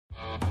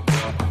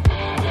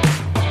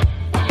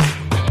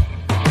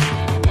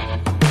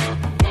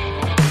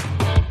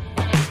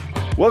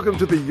Welcome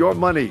to the Your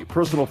Money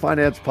Personal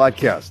Finance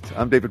Podcast.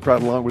 I'm David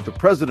Pratt, along with the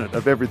president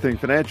of Everything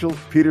Financial,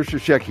 Peter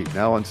Shiszeki.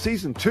 Now, on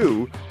Season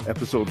 2,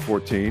 Episode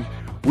 14,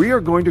 we are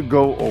going to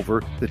go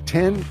over the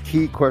 10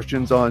 key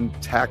questions on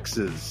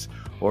taxes,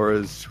 or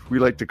as we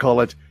like to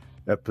call it,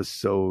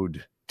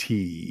 Episode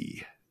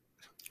T.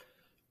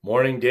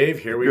 Morning, Dave.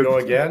 Here we go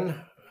again.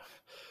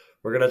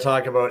 We're going to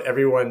talk about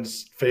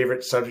everyone's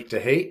favorite subject to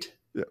hate,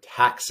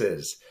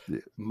 taxes.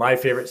 My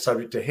favorite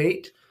subject to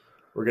hate.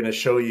 We're going to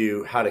show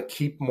you how to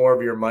keep more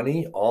of your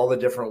money, all the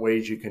different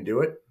ways you can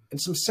do it,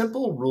 and some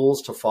simple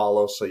rules to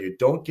follow so you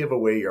don't give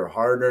away your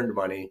hard-earned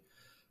money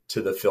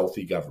to the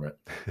filthy government.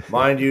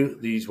 Mind you,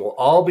 these will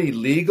all be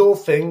legal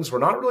things. We're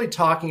not really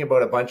talking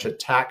about a bunch of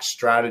tax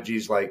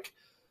strategies like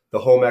the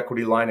home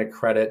equity line of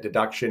credit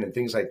deduction and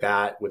things like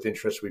that with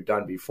interest we've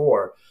done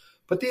before.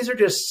 But these are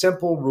just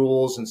simple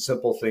rules and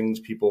simple things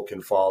people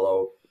can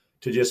follow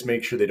to just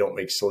make sure they don't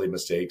make silly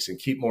mistakes and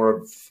keep more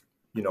of,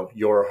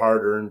 your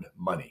hard-earned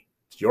money.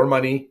 It's your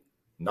money,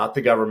 not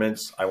the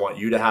government's. I want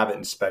you to have it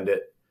and spend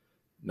it,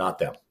 not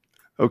them.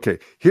 Okay,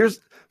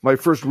 here's my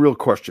first real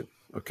question,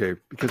 okay,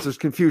 because there's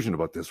confusion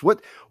about this.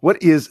 What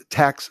is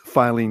tax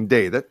filing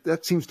day?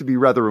 That seems to be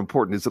rather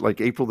important. Is it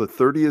like April the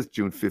 30th,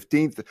 June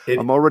 15th?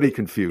 I'm already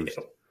confused.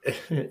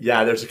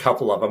 Yeah, there's a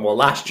couple of them. Well,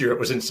 last year it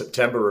was in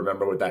September,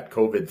 remember, with that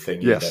COVID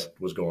thing that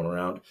was going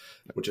around,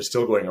 which is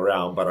still going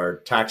around, but our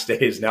tax day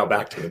is now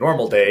back to the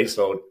normal day.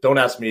 So don't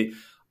ask me.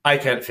 I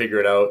can't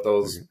figure it out.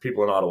 Those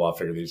people in Ottawa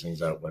figure these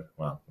things out. But,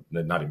 well,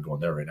 they're not even going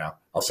there right now.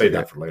 I'll save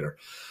that for later.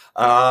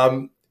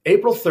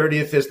 April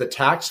 30th is the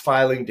tax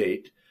filing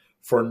date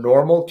for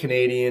normal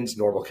Canadians,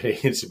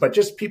 but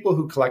just people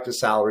who collect a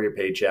salary or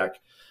paycheck.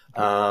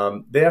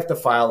 They have to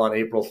file on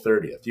April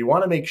 30th. You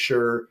want to make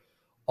sure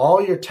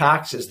all your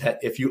taxes that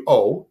if you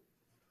owe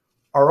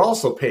are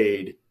also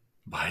paid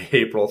by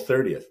April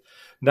 30th.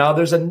 Now,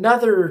 there's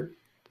another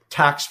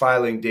tax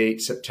filing date,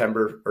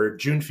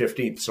 June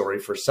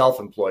 15th, for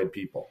self-employed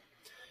people.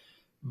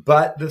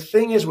 But the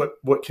thing is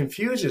what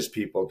confuses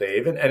people,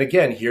 Dave, and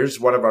again,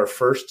 here's one of our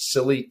first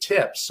silly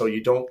tips so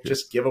you don't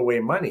just give away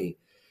money.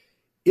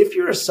 If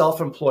you're a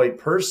self-employed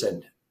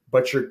person,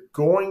 but you're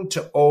going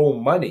to owe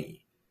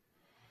money,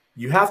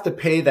 you have to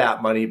pay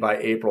that money by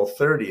April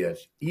 30th,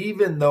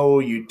 even though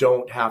you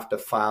don't have to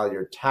file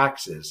your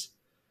taxes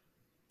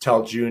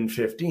till June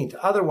 15th.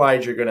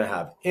 Otherwise, you're going to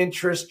have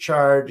interest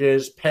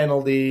charges,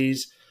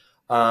 penalties,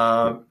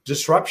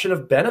 disruption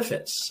of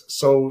benefits.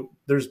 So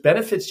there's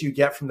benefits you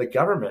get from the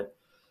government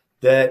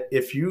that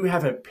if you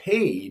haven't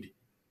paid,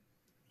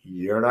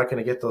 you're not going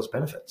to get those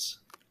benefits.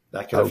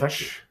 That can affect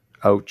you.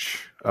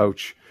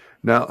 Ouch.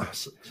 Now,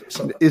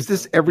 is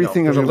this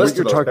everything? There's a list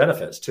of those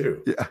benefits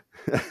too.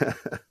 Yeah.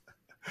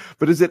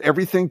 But is it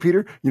everything,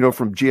 Peter?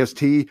 From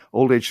GST,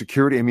 old age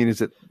security? I mean,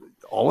 is it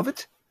all of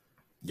it?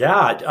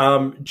 Yeah,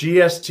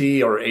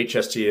 GST or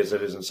HST as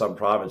it is in some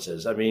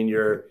provinces. I mean,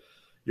 your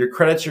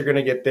credits you're going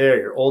to get there,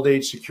 your old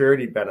age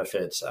security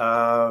benefits,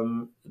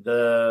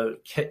 the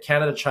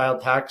Canada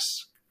Child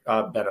Tax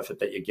benefit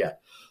that you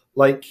get.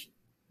 Like,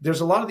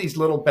 there's a lot of these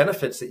little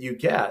benefits that you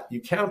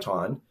count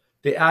on.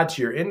 They add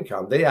to your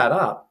income. They add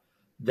up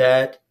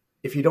that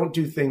if you don't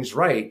do things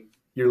right,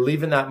 you're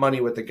leaving that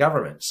money with the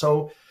government.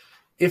 So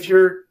if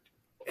you're,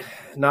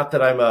 not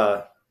that I'm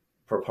a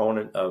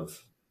proponent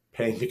of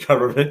paying the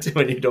government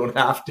when you don't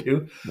have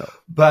to. No.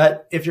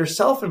 But if you're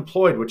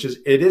self-employed,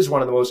 it is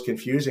one of the most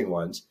confusing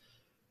ones,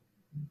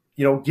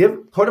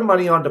 put a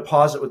money on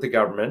deposit with the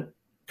government,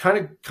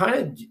 kind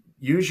of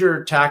use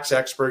your tax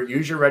expert,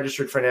 use your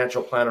registered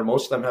financial planner.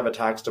 Most of them have a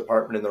tax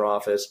department in their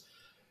office.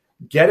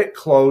 Get it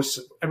close.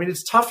 I mean,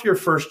 it's tough your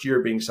first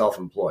year being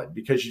self-employed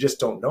because you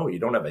just don't know. You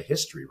don't have a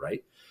history,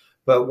 right?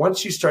 But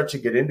once you start to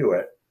get into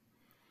it,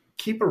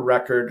 keep a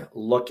record,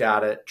 look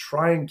at it,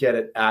 try and get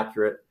it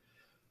accurate.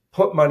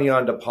 Put money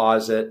on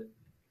deposit,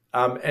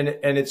 and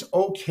it's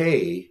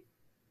okay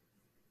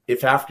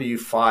if after you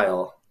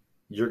file,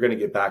 you're going to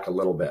get back a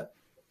little bit,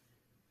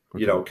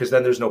 because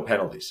then there's no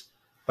penalties.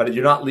 But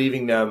you're not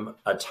leaving them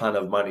a ton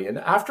of money. And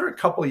after a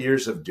couple of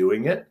years of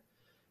doing it,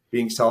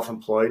 being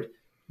self-employed,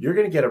 you're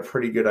going to get a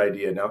pretty good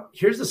idea. Now,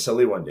 here's the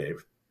silly one,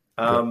 Dave.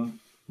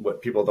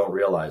 What people don't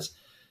realize.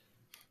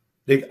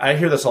 I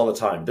hear this all the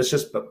time. This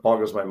just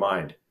boggles my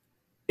mind.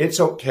 It's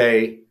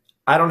okay.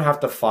 I don't have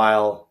to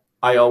file.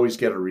 I always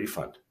get a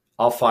refund.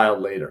 I'll file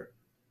later.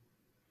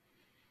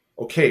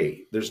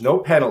 Okay, there's no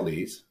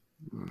penalties.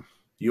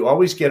 You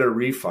always get a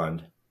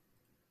refund.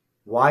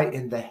 Why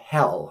in the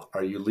hell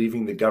are you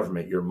leaving the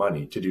government your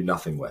money to do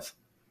nothing with?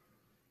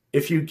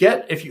 If you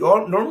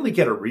normally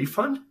get a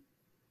refund,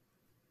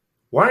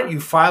 why aren't you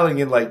filing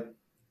in like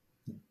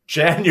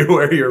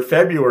January or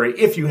February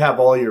if you have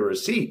all your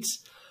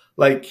receipts?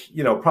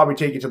 Probably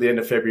take you to the end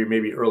of February,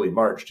 maybe early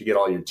March to get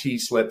all your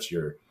T-slips,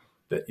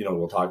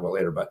 we'll talk about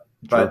later, but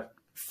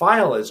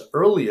file as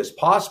early as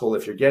possible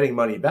if you're getting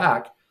money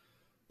back.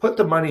 Put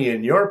the money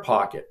in your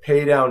pocket,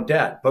 pay down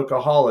debt, book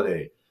a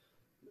holiday,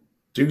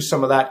 do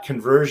some of that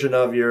conversion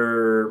of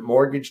your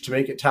mortgage to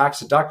make it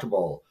tax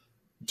deductible,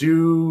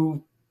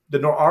 do the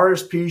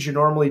RSPs you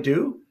normally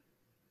do.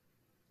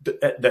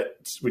 that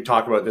we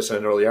talked about this in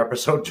an earlier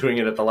episode, doing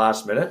it at the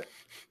last minute.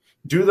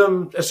 Do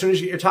them as soon as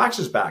you get your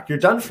taxes back. You're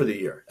done for the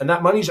year. And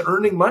that money's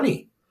earning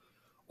money.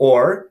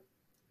 Or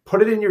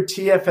put it in your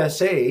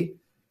TFSA,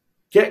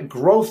 get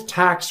growth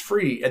tax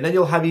free, and then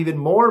you'll have even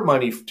more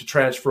money to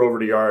transfer over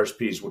to your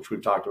RSPs, which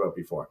we've talked about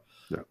before.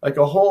 Yeah. Like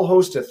a whole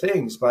host of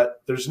things.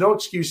 But there's no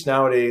excuse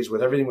nowadays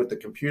with everything with the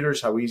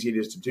computers, how easy it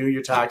is to do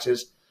your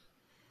taxes.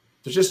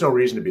 There's just no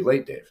reason to be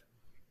late, Dave.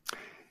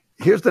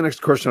 Here's the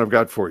next question I've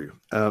got for you.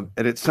 And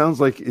it sounds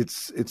like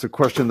it's a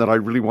question that I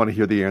really want to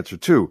hear the answer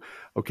to.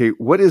 Okay,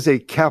 what is a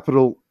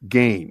capital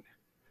gain?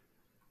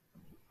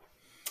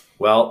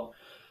 Well,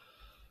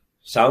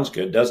 sounds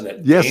good, doesn't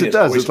it? Yes, gain it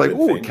does. It's like,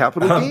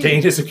 capital gain.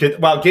 Gain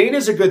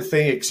is a good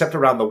thing, except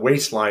around the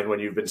waistline when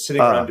you've been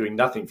sitting around doing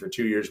nothing for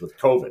 2 years with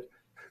COVID.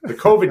 The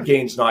COVID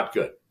gain's not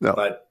good,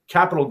 but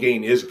capital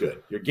gain is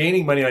good. You're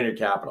gaining money on your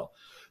capital.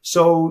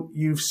 So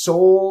you've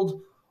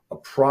sold a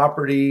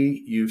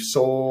property, you've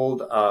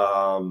sold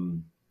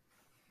some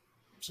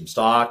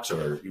stocks,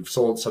 or you've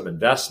sold some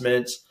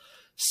investments,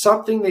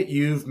 something that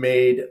you've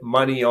made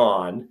money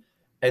on.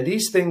 And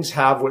these things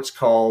have what's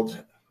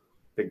called,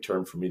 big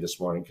term for me this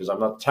morning, because I'm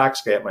not the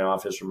tax guy at my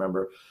office,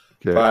 remember,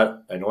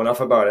 but I know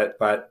enough about it,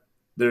 but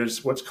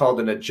there's what's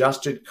called an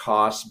adjusted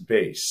cost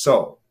base.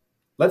 So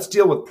let's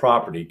deal with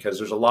property, because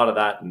there's a lot of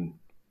that in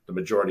the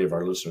majority of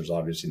our listeners,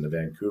 obviously in the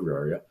Vancouver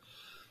area.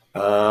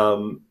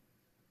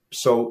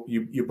 So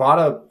you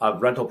bought a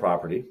rental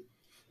property.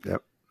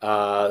 Yep.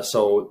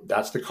 So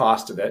that's the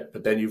cost of it.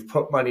 But then you've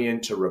put money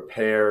into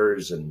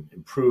repairs and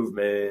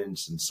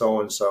improvements and so,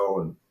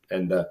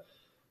 and the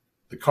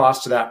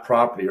cost of that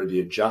property, or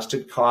the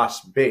adjusted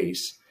cost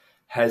base,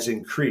 has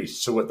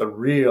increased. So what the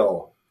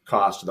real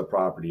cost of the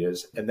property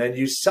is, and then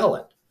you sell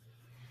it.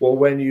 Well,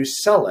 when you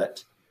sell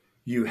it,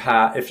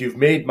 if you've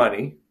made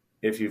money,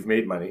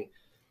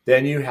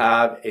 then you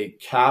have a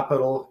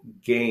capital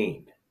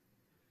gain.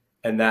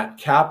 And that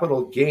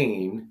capital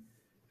gain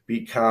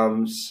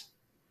becomes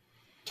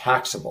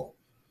taxable.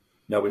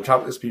 Now, we've talked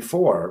about this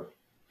before,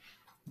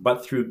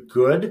 but through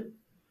good,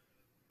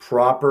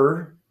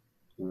 proper,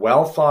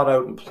 well thought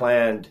out and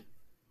planned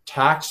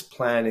tax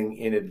planning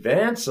in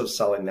advance of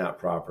selling that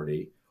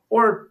property,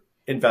 or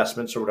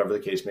investments, or whatever the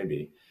case may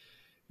be,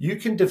 you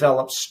can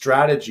develop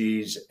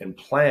strategies and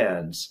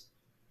plans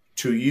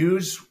to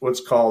use what's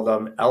called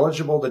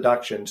eligible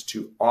deductions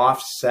to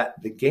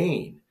offset the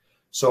gain.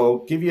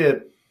 So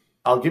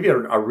I'll give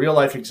you a real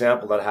life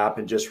example that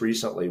happened just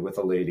recently with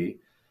a lady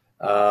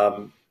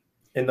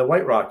in the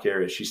White Rock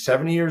area. She's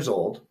 70 years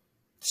old,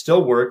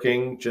 still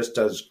working, just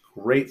does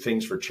great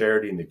things for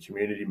charity in the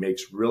community,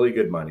 makes really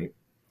good money.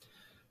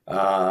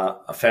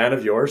 A fan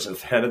of yours and a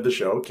fan of the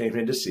show came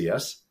in to see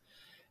us.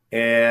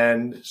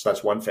 And so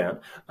that's one fan.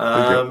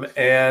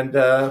 And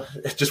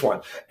just one.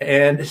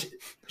 And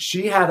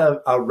she had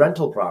a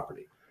rental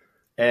property.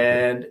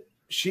 And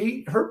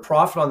her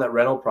profit on that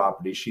rental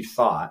property, she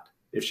thought,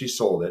 if she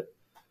sold it,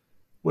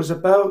 was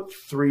about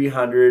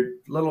a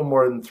little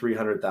more than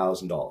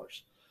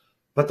 $300,000.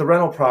 But the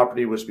rental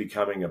property was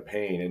becoming a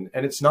pain.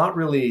 And it's not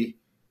really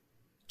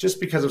just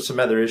because of some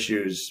other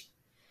issues.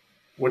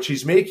 What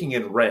she's making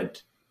in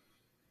rent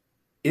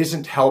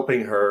isn't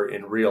helping her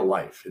in real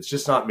life. It's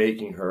just not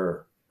making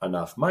her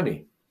enough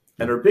money.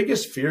 And her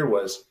biggest fear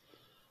was,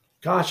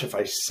 gosh, if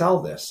I sell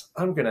this,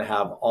 I'm going to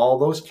have all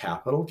those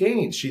capital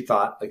gains. She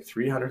thought like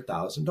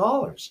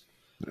 $300,000.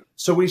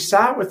 So we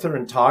sat with her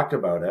and talked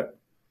about it,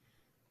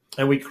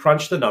 and we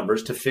crunched the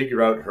numbers to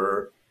figure out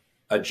her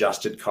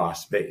adjusted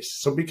cost base.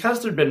 So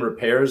because there'd been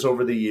repairs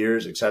over the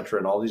years, et cetera,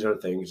 and all these other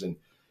things, and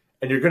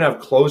you're going to have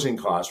closing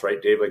costs,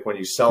 right, Dave? Like when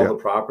you sell the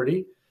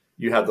property,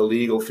 you have the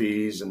legal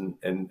fees and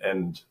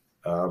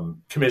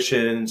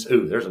commissions.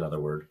 Ooh, there's another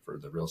word for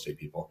the real estate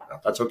people. No,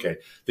 that's okay.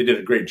 They did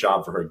a great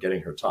job for her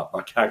getting her top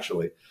buck,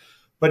 actually.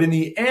 But in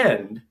the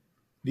end,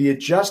 the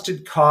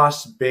adjusted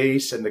cost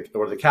base and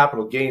the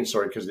capital gain,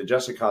 because the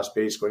adjusted cost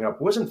base going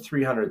up wasn't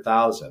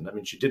 $300,000. I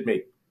mean, she did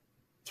make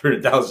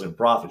 $300,000 in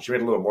profit. She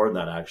made a little more than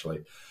that,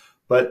 actually.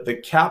 But the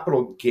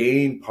capital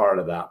gain part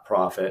of that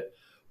profit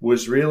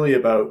was really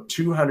about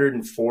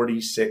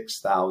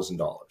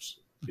 $246,000.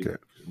 Okay.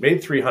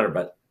 Made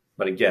 $300,000,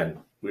 but again,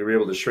 we were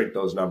able to shrink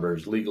those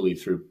numbers legally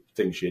through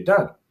things she had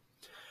done.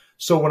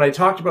 So when I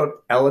talked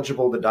about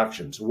eligible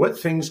deductions, what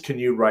things can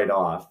you write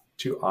off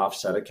to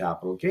offset a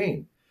capital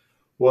gain?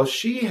 Well,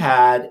 she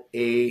had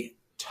a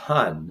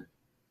ton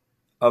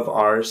of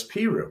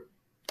RSP room.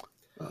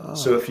 Oh.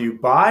 So if you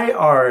buy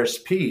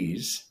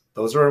RSPs,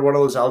 those are one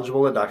of those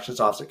eligible deductions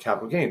to offset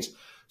capital gains.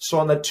 So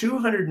on the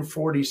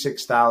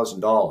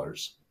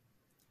 $246,000,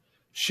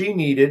 she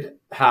needed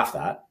half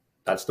that.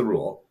 That's the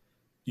rule.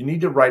 You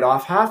need to write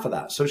off half of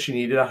that. So she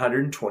needed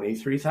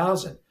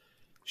 $123,000.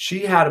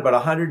 She had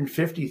about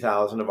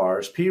 $150,000 of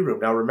RSP room.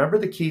 Now, remember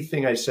the key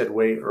thing I said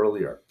way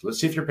earlier. Let's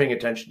see if you're paying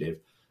attention, Dave.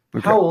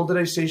 Okay. How old did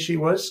I say she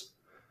was?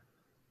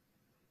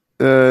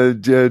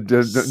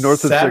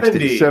 North of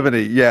 60,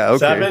 70. Yeah, okay.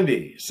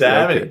 70.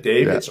 Okay.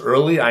 Dave, It's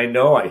early. I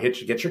know. I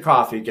hit you. Get your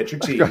coffee. Get your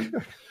tea.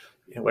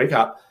 Wake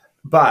up.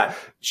 But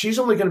she's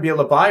only going to be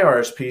able to buy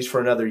RSPs for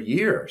another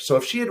year. So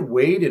if she had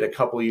waited a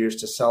couple of years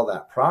to sell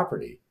that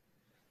property,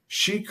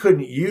 she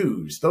couldn't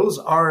use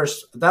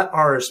that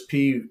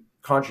RSP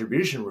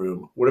contribution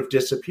room would have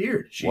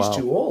disappeared. She's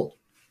too old.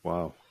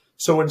 Wow.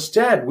 So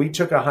instead, we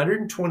took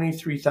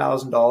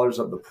 $123,000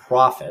 of the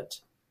profit,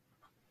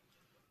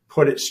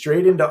 put it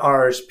straight into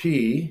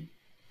RSP,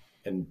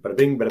 and bada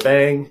bing, bada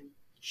bang,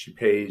 she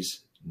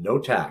pays no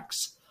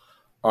tax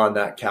on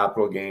that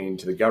capital gain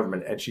to the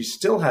government. And she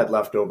still had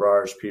leftover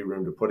RSP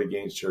room to put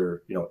against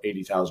her,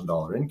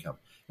 $80,000 income.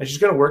 And she's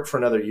going to work for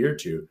another year or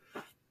two.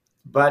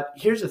 But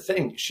here's the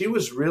thing. She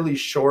was really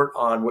short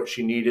on what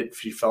she needed,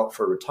 she felt,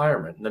 for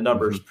retirement. And the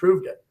numbers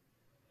proved it.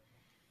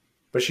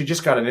 But she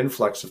just got an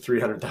influx of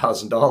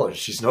 $300,000.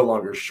 She's no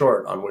longer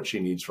short on what she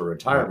needs for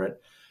retirement.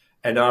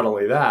 And not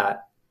only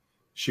that,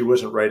 she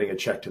wasn't writing a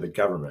check to the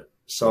government.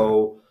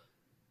 So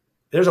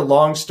there's a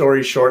long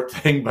story short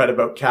thing, but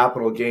about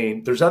capital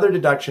gain. There's other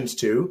deductions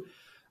too.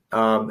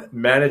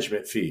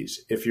 Management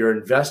fees. If you're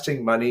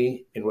investing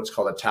money in what's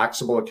called a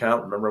taxable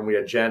account, remember when we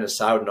had Janice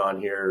Sowden on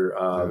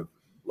here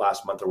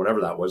last month or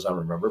whenever that was, I don't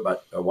remember,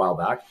 but a while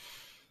back,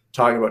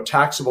 talking about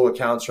taxable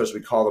accounts, or as we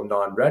call them,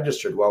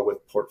 non-registered. Well,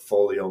 with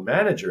portfolio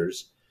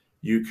managers,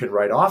 you can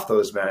write off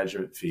those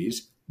management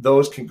fees.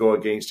 Those can go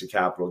against a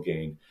capital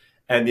gain.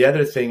 And the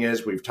other thing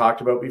is, we've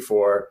talked about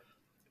before,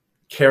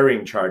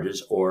 carrying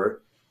charges,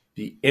 or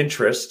the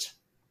interest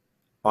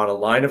on a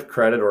line of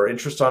credit or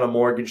interest on a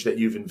mortgage that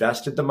you've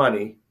invested the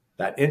money,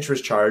 that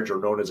interest charge, or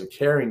known as a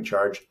carrying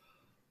charge,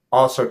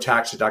 also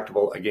tax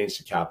deductible against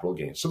a capital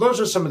gain. So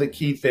those are some of the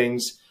key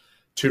things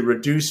to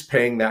reduce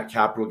paying that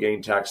capital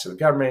gain tax to the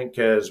government,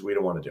 because we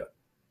don't want to do it.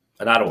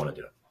 And I don't want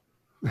to do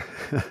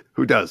it.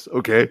 Who does?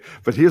 Okay.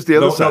 But here's the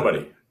other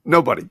side.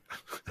 Nobody.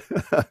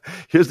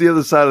 Here's the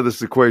other side of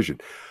this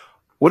equation.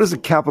 What is a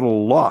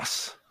capital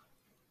loss?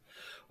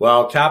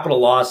 Well, capital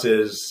loss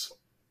is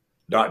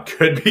not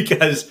good,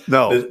 because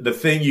the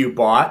thing you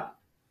bought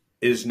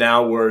is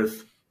now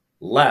worth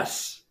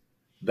less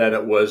than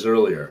it was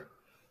earlier.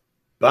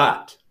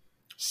 But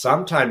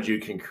sometimes you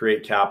can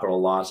create capital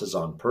losses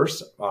on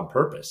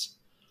purpose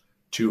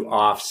to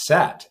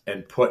offset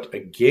and put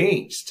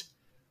against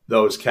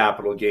those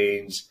capital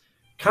gains,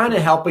 kind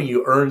of helping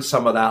you earn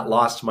some of that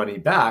lost money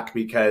back,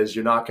 because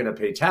you're not going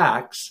to pay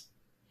tax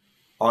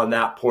on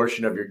that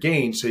portion of your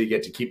gain, so you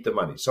get to keep the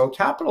money. So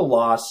capital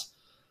loss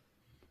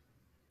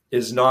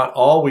is not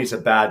always a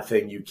bad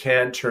thing. You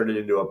can turn it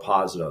into a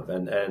positive,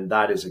 and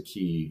that is a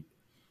key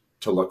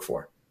to look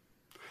for.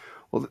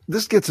 Well,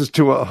 this gets us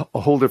to a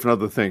whole different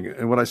other thing.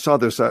 And when I saw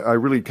this, I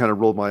really kind of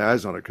rolled my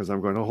eyes on it, because I'm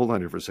going, hold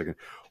on here for a second.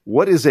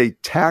 What is a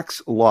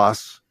tax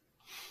loss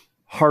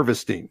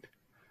harvesting?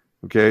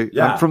 Okay.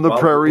 Yeah, I'm from the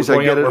prairies.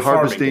 I get it.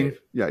 Harvesting. Farming,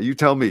 yeah. You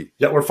tell me.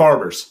 Yeah. We're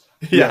farmers.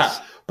 Yes.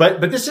 Yeah.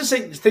 But this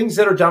is things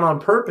that are done on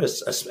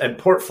purpose, and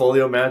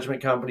portfolio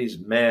management companies,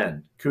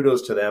 man,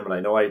 kudos to them. And I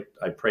know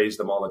I praise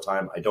them all the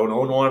time. I don't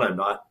own one. I'm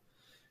not,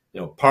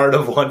 part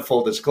of one,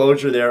 full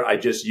disclosure there. I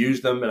just use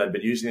them, and I've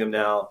been using them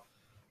now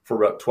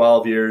for about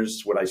 12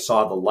 years when I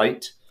saw the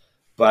light.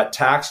 But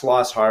tax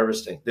loss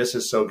harvesting, this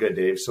is so good,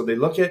 Dave. So they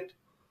look at,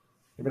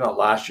 maybe not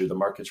last year, the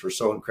markets were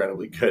so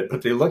incredibly good,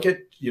 but they look at,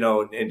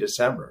 in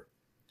December,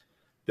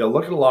 they'll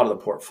look at a lot of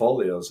the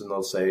portfolios, and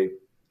they'll say,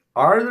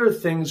 are there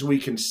things we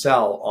can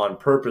sell on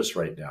purpose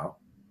right now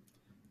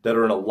that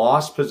are in a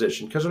loss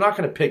position? Because they're not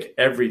going to pick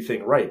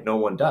everything right. No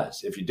one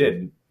does. If you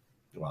did,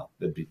 well,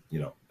 that'd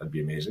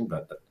be amazing,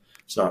 but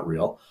it's not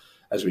real.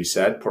 As we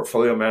said,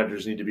 portfolio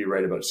managers need to be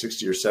right about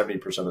 60 or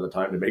 70% of the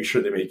time to make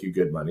sure they make you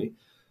good money.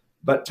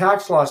 But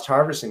tax loss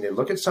harvesting, they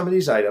look at some of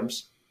these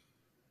items.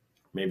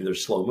 Maybe they're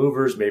slow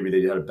movers.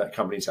 Maybe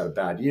companies had a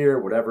bad year,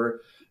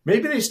 whatever.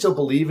 Maybe they still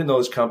believe in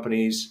those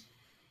companies.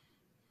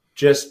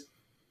 Just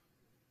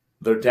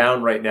they're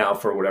down right now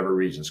for whatever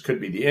reasons.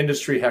 Could be the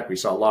industry. Heck, we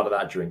saw a lot of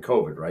that during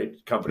COVID, right?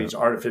 Companies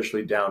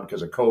artificially down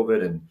because of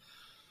COVID and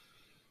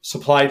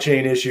supply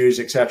chain issues,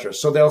 et cetera.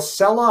 So they'll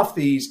sell off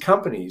these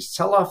companies,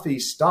 sell off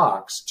these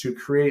stocks to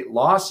create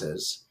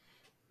losses,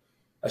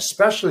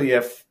 especially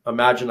if,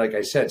 imagine, like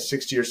I said,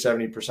 60 or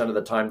 70% of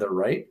the time they're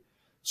right.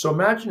 So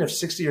imagine if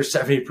 60 or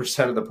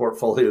 70% of the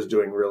portfolio is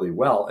doing really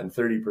well and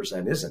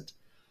 30% isn't.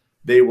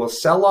 They will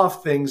sell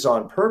off things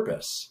on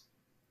purpose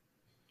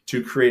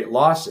to create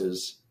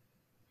losses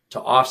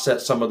to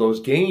offset some of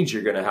those gains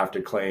you're going to have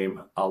to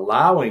claim,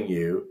 allowing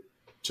you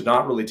to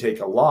not really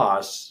take a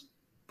loss,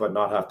 but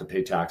not have to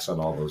pay tax on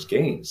all those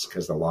gains,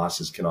 because the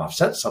losses can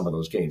offset some of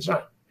those gains.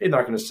 You're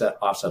not going to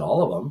offset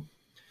all of them,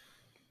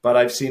 but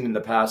I've seen in the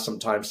past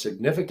sometimes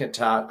significant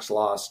tax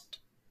loss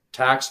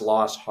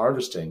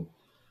harvesting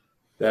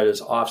that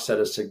has offset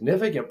a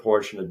significant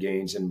portion of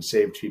gains and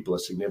saved people a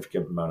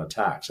significant amount of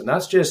tax. And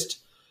that's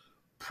just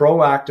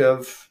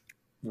proactive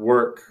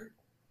work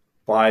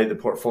by the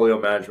portfolio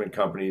management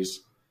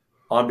companies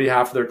on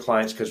behalf of their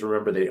clients, because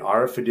remember, they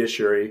are a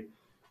fiduciary,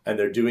 and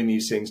they're doing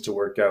these things to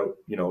work out,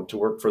 to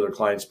work for their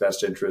clients'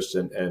 best interest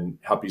and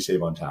help you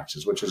save on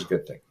taxes, which is a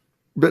good thing.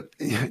 But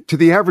to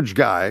the average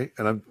guy,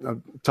 and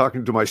I'm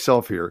talking to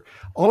myself here,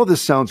 all of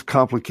this sounds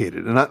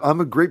complicated. And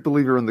I'm a great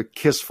believer in the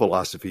KISS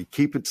philosophy.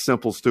 Keep it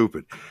simple,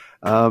 stupid.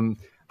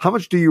 How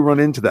much do you run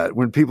into that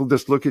when people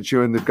just look at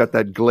you and they've got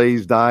that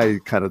glazed eye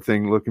kind of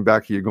thing looking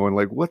back at you going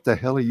like, what the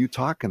hell are you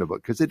talking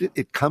about? Because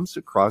it comes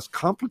across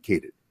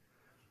complicated.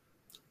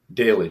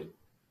 Daily.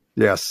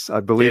 Yes,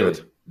 I believe Daily.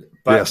 it.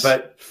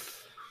 But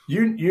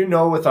you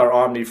know, with our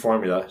Omni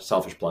formula,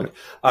 selfish plug,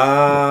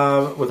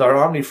 with our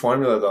Omni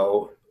formula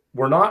though,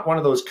 we're not one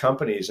of those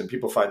companies, and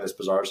people find this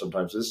bizarre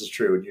sometimes. This is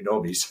true, and you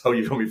know me, so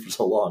you've known me for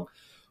so long.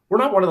 We're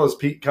not one of those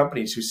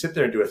companies who sit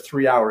there and do a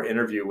 3-hour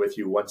interview with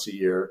you once a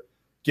year,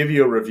 give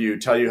you a review,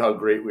 tell you how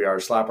great we are,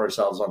 slap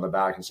ourselves on the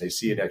back and say,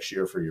 see you next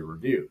year for your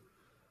review.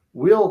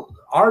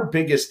 Our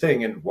biggest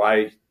thing, and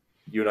why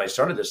you and I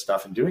started this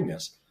stuff and doing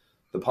this,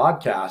 the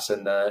podcasts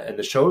and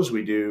the shows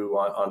we do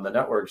on the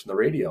networks and the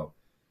radio,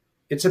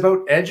 it's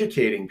about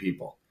educating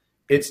people.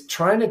 It's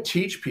trying to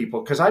teach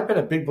people, because I've been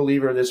a big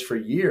believer in this for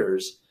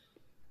years.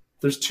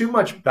 There's too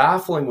much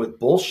baffling with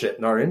bullshit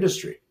in our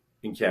industry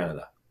in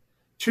Canada.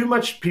 Too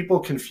much people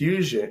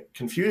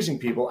confusing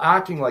people,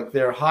 acting like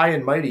they're high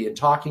and mighty and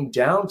talking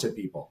down to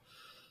people.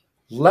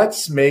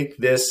 Let's make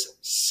this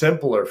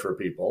simpler for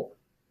people.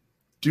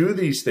 Do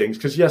these things,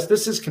 because yes,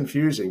 this is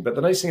confusing, but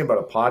the nice thing about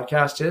a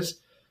podcast is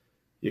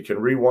you can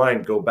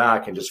rewind, go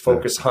back, and just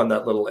focus on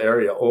that little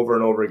area over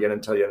and over again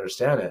until you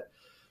understand it.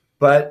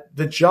 But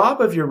the job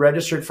of your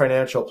registered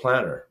financial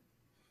planner,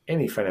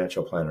 any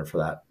financial planner for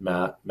that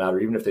matter,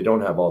 even if they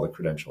don't have all the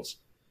credentials,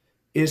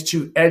 is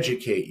to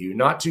educate you,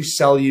 not to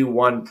sell you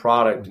one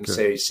product and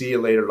say, see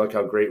you later, look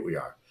how great we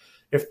are.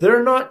 If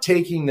they're not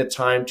taking the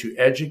time to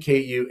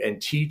educate you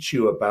and teach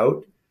you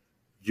about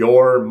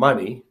your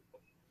money,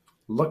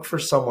 look for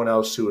someone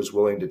else who is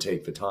willing to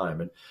take the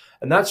time.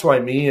 And that's why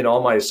me and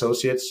all my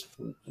associates,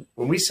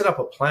 when we set up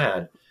a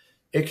plan,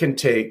 it can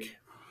take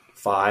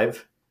 5-6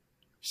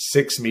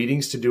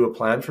 meetings to do a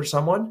plan for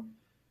someone.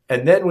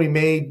 And then we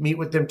may meet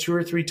with them 2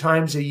 or 3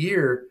 times a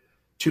year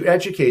to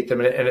educate them.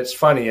 And it's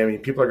funny. I mean,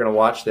 people are going to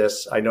watch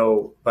this, I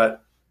know,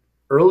 but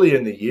early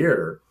in the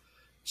year,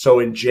 so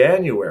in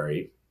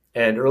January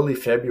and early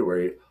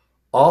February,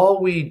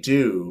 all we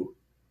do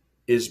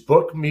is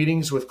book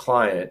meetings with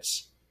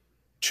clients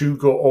to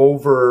go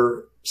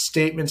over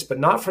statements, but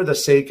not for the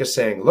sake of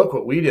saying, look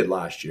what we did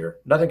last year.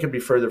 Nothing could be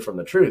further from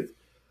the truth.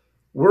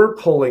 We're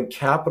pulling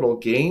capital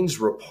gains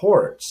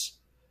reports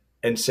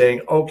and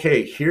saying,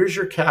 okay, here's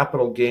your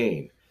capital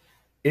gain.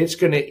 It's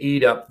going to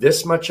eat up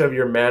this much of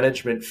your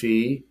management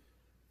fee,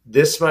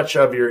 this much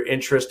of your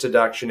interest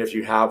deduction if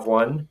you have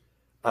one.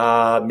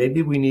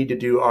 Maybe we need to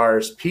do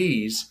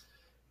RSPs,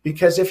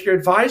 because if your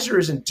advisor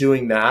isn't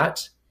doing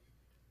that,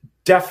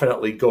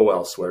 definitely go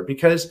elsewhere.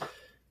 Because,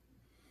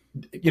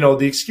 you know,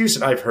 the excuse,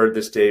 and I've heard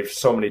this, Dave,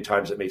 so many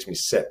times it makes me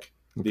sick.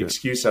 Okay. The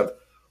excuse of,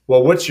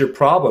 well, what's your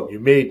problem? You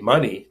made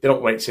money. They don't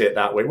quite say it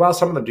that way. Well,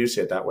 some of them do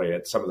say it that way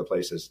at some of the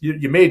places.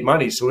 You made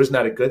money, so isn't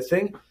that a good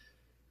thing?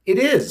 It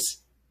is.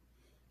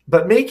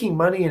 But making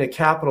money in a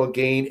capital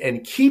gain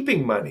and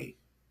keeping money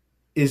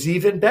is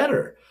even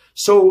better.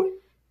 So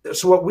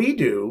what we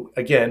do,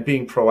 again,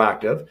 being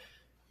proactive,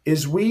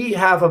 is we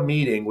have a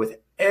meeting with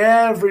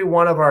every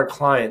one of our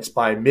clients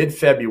by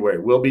mid-February.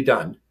 We'll be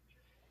done.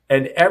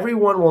 And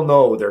everyone will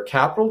know their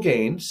capital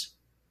gains,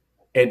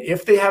 and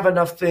if they have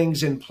enough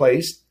things in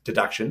place,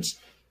 deductions,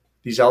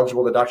 these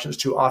eligible deductions,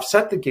 to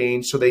offset the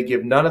gain, so they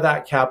give none of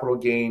that capital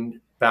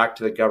gain back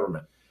to the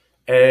government.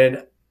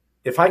 And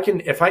if I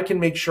can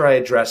make sure I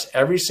address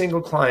every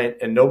single client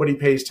and nobody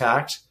pays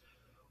tax,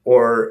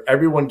 or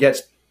everyone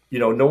gets,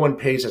 no one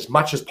pays as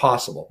much as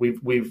possible.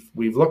 We've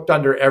looked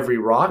under every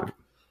rock.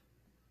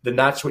 Then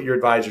that's what your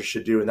advisor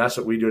should do, and that's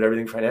what we do at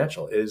Everything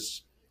Financial.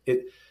 It's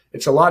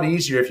a lot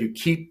easier if you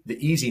keep the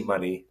easy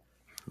money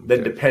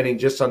than depending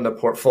just on the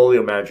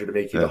portfolio manager to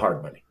make you the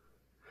hard money.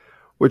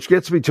 Which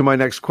gets me to my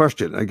next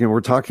question. Again,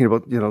 we're talking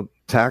about,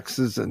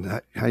 taxes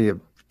and how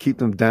you keep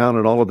them down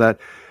and all of that.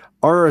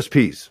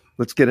 RRSPs,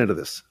 let's get into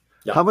this.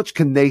 Yeah. How much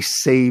can they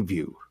save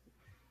you?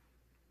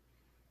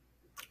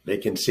 They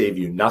can save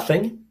you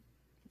nothing.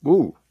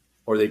 Ooh.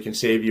 Or they can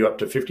save you up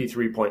to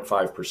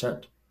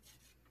 53.5%.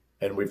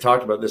 And we've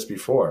talked about this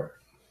before.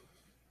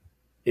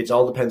 It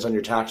all depends on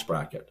your tax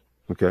bracket.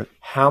 Okay.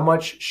 How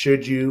much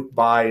should you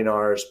buy an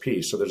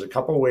RSP? So there's a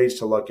couple of ways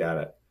to look at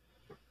it.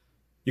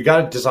 You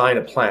got to design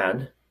a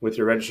plan with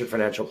your registered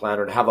financial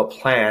planner and have a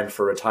plan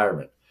for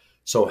retirement.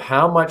 So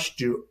how much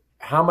do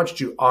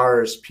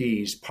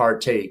RSPs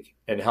partake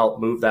and help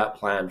move that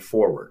plan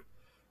forward,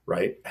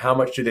 right? How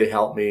much do they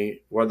help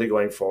me? Where are they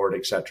going forward,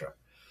 et cetera?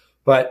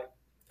 But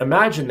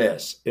imagine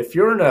this. If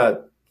you're in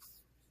a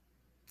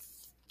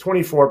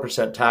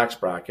 24% tax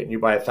bracket and you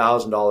buy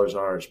 $1,000 in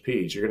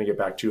RSPs, you're going to get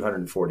back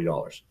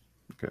 $240.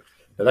 Okay.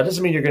 Now, that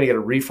doesn't mean you're going to get a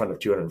refund of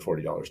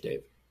 $240,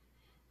 Dave.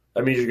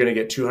 That means you're going to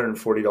get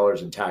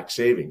 $240 in tax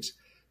savings.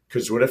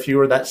 Because what if you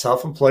were that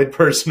self-employed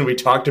person we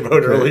talked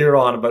about earlier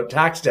on about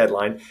tax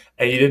deadline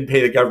and you didn't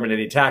pay the government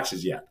any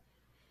taxes yet?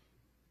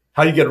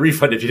 How do you get a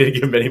refund if you didn't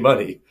give them any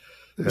money?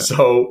 Yeah.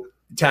 So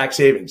tax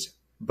savings.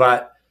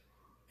 But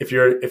If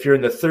you're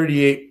in the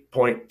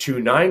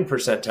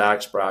 38.29%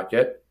 tax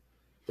bracket,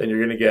 then you're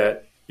going to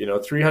get,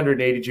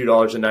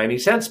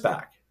 $382.90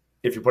 back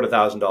if you put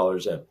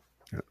 $1,000 in.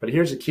 Yeah. But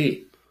here's the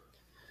key.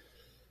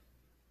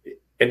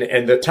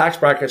 And the tax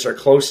brackets are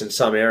close in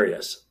some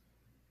areas.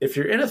 If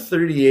you're in a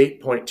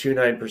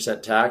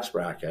 38.29% tax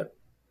bracket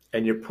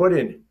and you put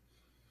in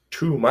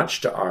too much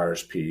to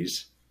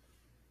RSPs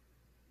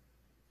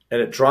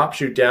and it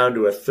drops you down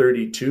to a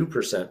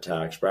 32%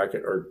 tax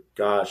bracket, or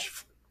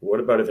gosh, what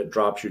about if it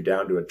drops you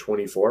down to a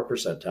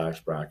 24% tax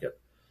bracket?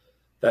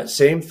 That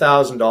same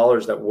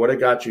 $1,000 that would have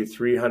got you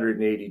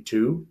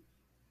 $382,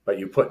 but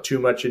you put too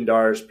much into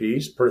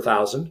RSPs per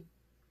thousand,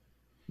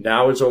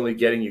 now it's only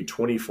getting you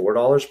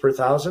 $24 per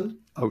thousand.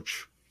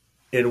 Ouch.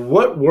 In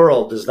what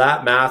world does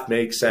that math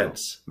make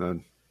sense?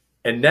 None.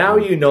 And now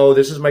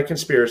this is my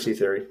conspiracy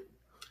theory,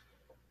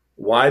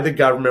 why the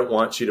government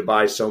wants you to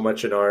buy so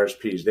much in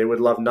RSPs. They would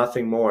love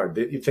nothing more.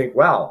 You think,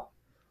 well,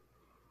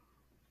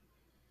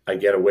 I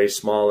get a way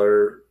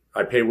smaller,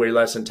 I pay way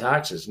less in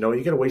taxes. No,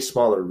 you get a way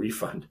smaller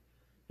refund.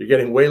 You're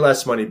getting way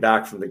less money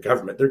back from the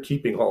government. They're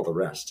keeping all the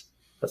rest.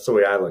 That's the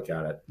way I look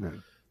at it. Yeah.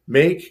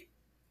 Make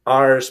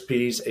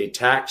RSPs a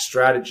tax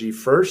strategy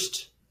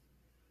first,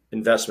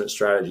 investment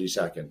strategy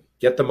second.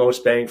 Get the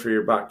most bang for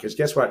your buck. Because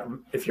guess what?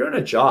 If you're in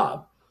a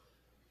job,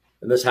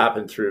 and this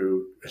happened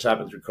through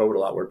COVID a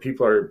lot, where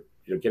people are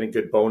getting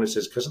good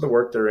bonuses because of the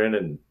work they're in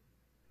and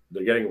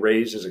they're getting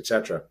raises,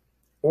 etc.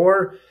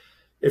 Or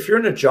if you're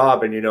in a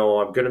job and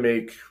I'm going to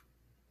make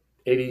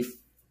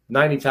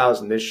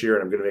 90,000 this year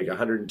and I'm going to make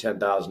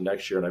 110,000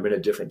 next year and I'm in a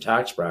different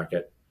tax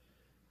bracket,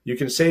 you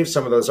can save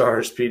some of those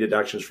RSP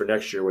deductions for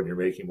next year when you're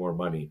making more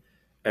money.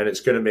 And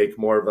it's going to make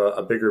more of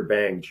a bigger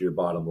bang to your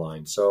bottom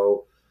line.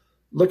 So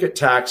look at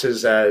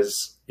taxes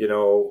as,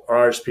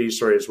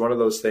 RSP, is one of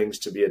those things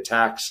to be a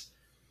tax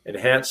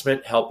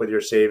enhancement, help with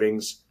your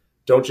savings.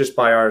 Don't just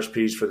buy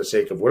RSPs for the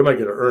sake of what am I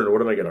going to earn or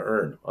what am I going to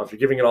earn? Well, if you're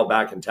giving it all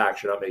back in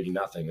tax, you're not making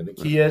nothing. And the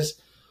key is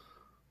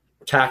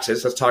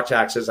taxes. Let's talk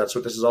taxes. That's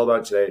what this is all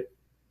about today.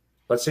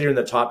 Let's say you're in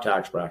the top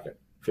tax bracket,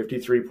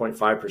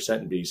 53.5%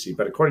 in BC.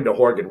 But according to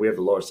Horgan, we have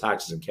the lowest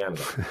taxes in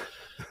Canada.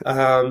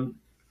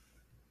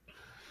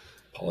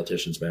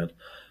 Politicians, man.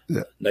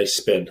 Yeah. Nice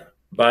spin.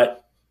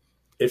 But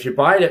if you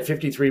buy it at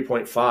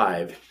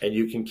 53.5 and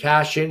you can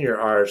cash in your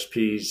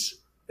RSPs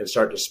and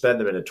start to spend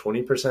them in a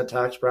 20%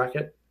 tax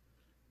bracket,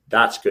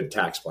 that's good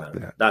tax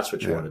planning. Yeah. That's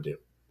what you want to do.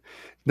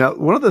 Now,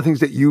 one of the things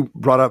that you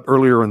brought up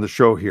earlier in the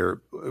show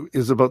here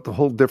is about the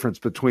whole difference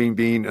between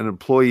being an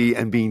employee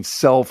and being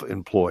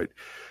self-employed.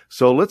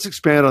 So let's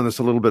expand on this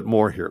a little bit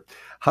more here.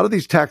 How do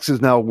these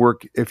taxes now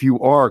work if you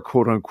are,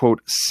 quote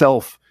unquote,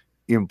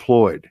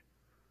 self-employed?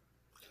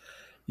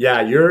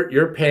 Yeah,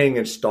 you're paying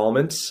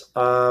installments.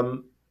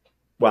 Let's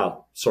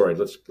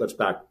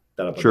back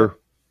that up. Sure.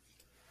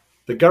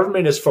 The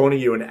government is phoning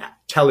you and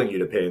telling you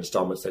to pay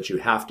installments, that you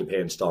have to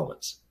pay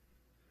installments.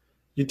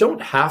 You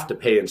don't have to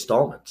pay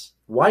installments.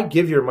 Why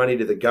give your money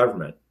to the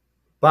government?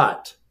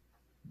 But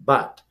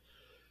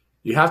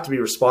you have to be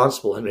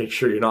responsible and make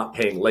sure you're not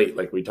paying late,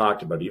 like we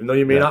talked about. Even though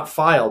you may not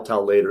file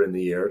till later in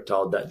the year,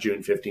 till that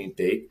June 15th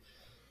date,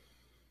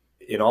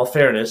 in all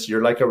fairness,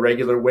 you're like a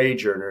regular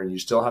wage earner and you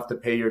still have to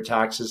pay your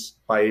taxes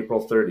by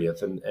April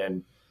 30th.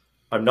 And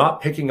I'm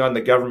not picking on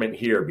the government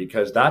here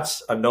because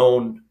that's a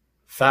known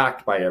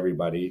fact by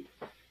everybody.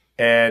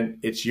 And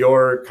it's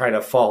your kind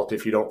of fault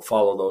if you don't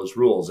follow those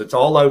rules. It's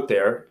all out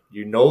there.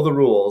 You know the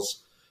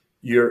rules.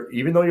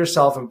 Even though you're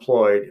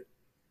self-employed,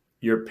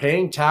 you're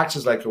paying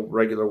taxes like a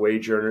regular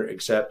wage earner,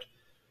 except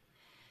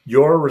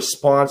you're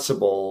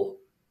responsible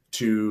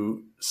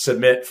to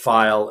submit,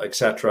 file,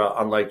 etc.,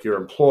 unlike your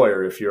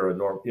employer if you're a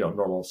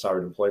normal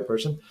salaried employed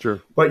person. Sure.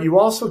 But you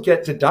also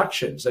get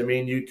deductions. I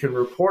mean, you can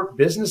report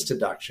business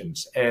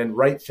deductions and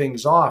write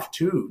things off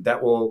too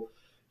that will,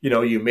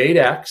 you made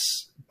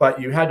X, but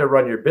you had to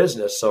run your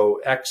business, so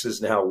X is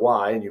now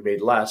Y, and you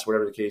made less,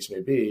 whatever the case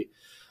may be.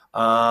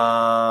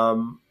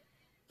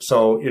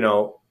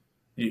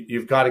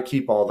 You've got to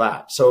keep all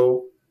that.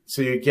 So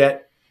you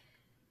get,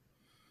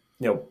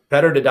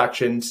 better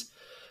deductions.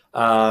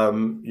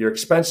 Your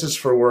expenses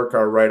for work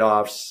are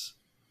write-offs,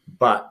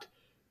 but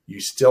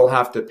you still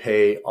have to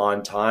pay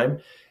on time.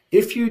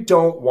 If you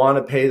don't want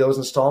to pay those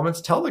installments,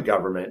 tell the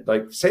government,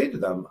 say to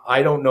them,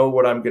 I don't know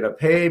what I'm going to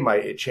pay.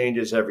 It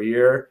changes every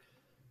year.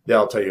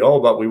 They'll tell you,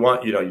 but we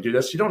want, you do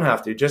this. You don't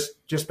have to.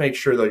 Just make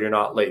sure though you're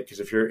not late. Because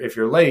if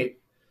you're late,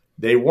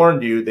 they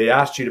warned you, they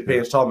asked you to pay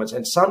installments.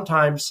 And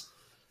sometimes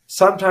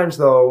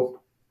though,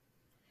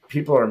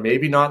 people are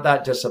maybe not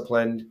that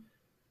disciplined,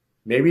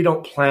 maybe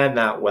don't plan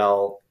that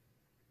well.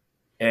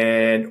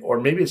 Or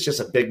maybe it's just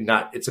a big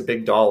nut. It's a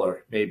big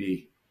dollar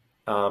maybe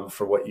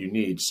for what you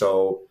need.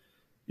 So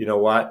you know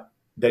what?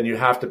 Then you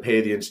have to pay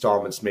the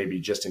installments maybe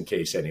just in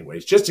case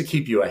anyways, just to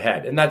keep you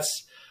ahead. And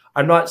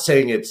I'm not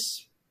saying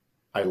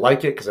I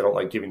like it because I don't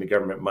like giving the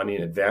government money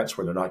in advance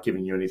when they're not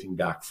giving you anything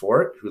back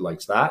for it. Who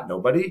likes that?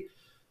 Nobody.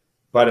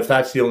 But if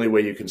that's the only way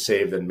you can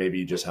save, then maybe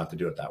you just have to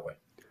do it that way.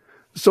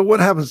 So what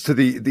happens to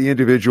the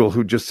individual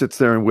who just sits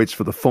there and waits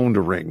for the phone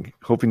to ring,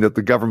 hoping that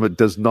the government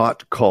does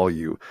not call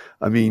you?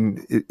 I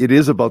mean, it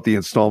is about the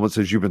installments,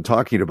 as you've been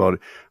talking about,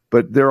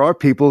 but there are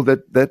people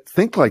that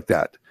think like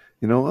that.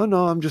 You know, oh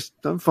no, I'm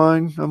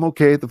fine, I'm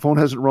okay. The phone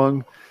hasn't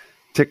rung.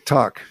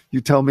 Tick-tock. You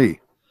tell me.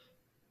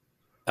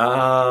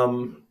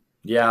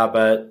 Yeah,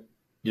 but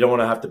you don't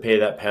want to have to pay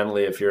that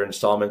penalty if your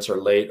installments are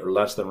late or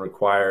less than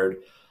required.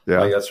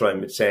 Yeah, like, that's what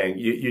I'm saying.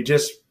 You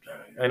just,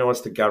 I know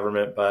it's the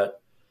government,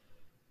 but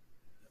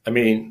I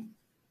mean,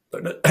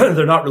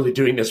 they're not really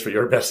doing this for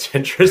your best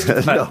interest.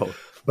 But, no.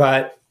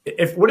 But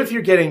what if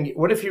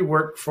you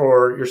work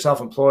for, you're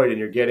self-employed and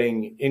you're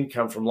getting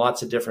income from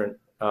lots of different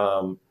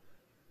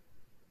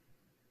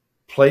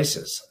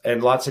places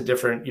and lots of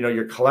different,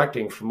 you're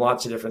collecting from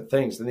lots of different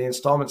things, then the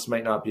installments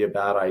might not be a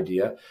bad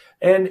idea.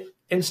 And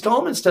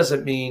installments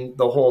doesn't mean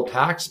the whole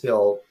tax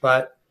bill,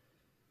 but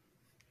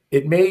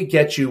it may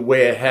get you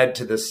way ahead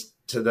to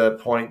the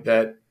point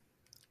that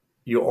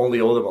you only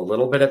owe them a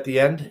little bit at the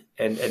end.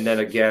 And then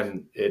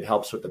again, it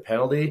helps with the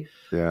penalty.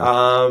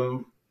 Yeah.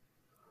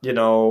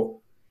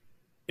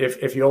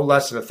 If you owe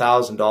less than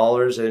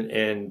 $1,000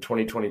 in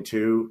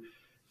 2022,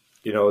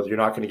 you're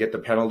not going to get the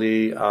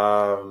penalty,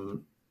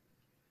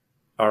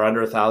 or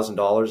under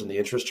 $1,000 in the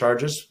interest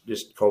charges,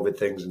 just COVID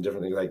things and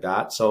different things like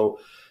that. So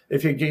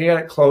if you get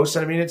it close,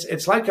 I mean,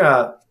 it's like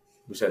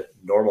we said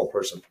normal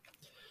person.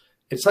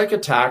 It's like a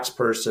tax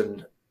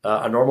person,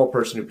 a normal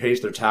person who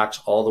pays their tax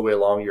all the way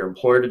along. Your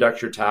employer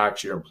deducts your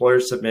tax, your employer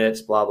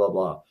submits, blah, blah,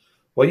 blah.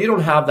 Well, you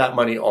don't have that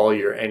money all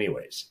year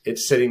anyways.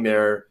 It's sitting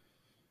there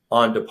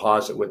on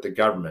deposit with the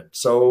government.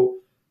 So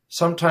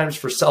sometimes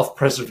for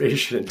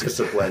self-preservation and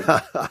discipline,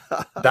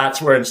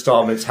 that's where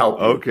installments help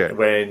you. Okay.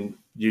 When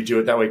you do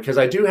it that way. Because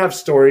I do have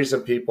stories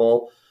of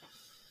people,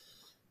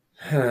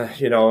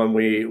 and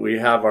we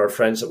have our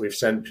friends that we've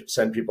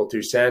send people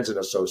to, Sands and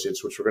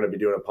Associates, which we're going to be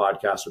doing a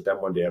podcast with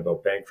them one day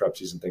about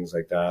bankruptcies and things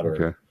like that,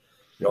 or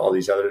Okay. all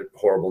these other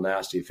horrible,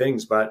 nasty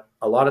things. But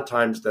a lot of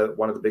times,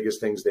 one of the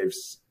biggest things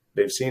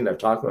they've seen, I've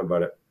talked to them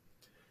about it,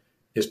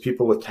 is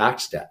people with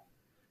tax debt.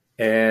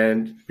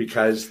 And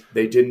because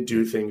they didn't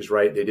do things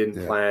right, they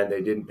didn't plan,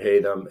 they didn't pay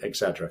them,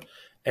 etc.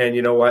 And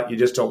you know what? You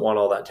just don't want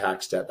all that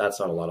tax debt.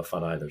 That's not a lot of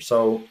fun either.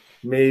 So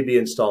maybe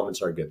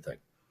installments are a good thing.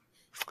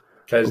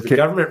 Because the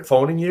government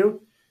phoning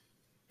you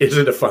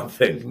isn't a fun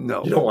thing.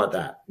 No. You don't want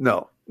that.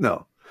 No.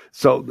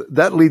 So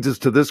that leads us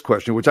to this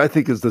question, which I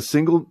think is the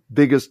single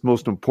biggest,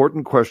 most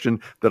important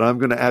question that I'm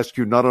going to ask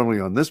you not only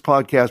on this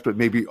podcast, but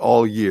maybe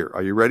all year.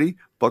 Are you ready?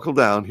 Buckle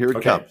down. Here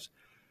it comes.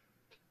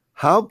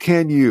 How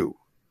can you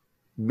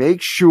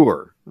make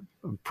sure,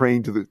 I'm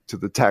praying to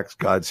the tax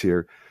gods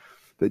here,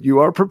 that you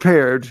are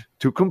prepared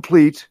to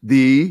complete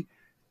the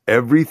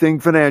Everything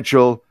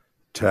Financial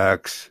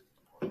tax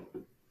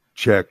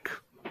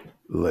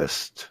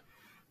checklist?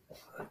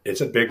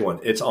 It's a big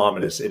one. It's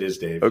ominous. It is,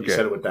 Dave. Okay. You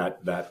said it with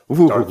that Darth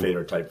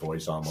Vader type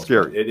voice almost.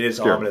 Scary. It is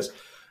Scary. ominous.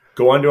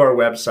 Go onto our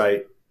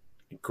website,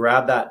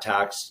 grab that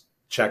tax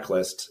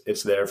checklist.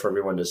 It's there for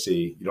everyone to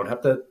see. You don't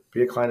have to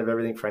be a client of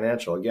Everything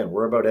Financial. Again,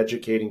 we're about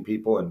educating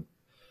people and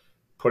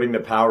putting the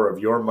power of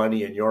your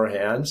money in your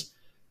hands.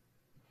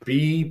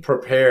 Be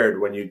prepared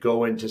when you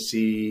go in to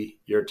see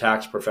your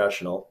tax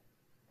professional,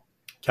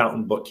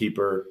 accountant,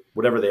 bookkeeper,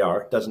 whatever they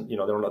are. They're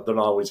not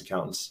always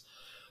accountants,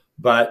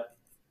 but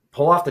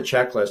pull off the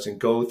checklist and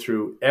go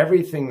through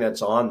everything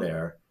that's on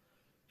there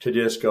to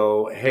just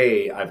go,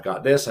 hey, I've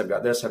got this, I've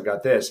got this, I've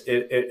got this.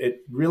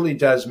 It really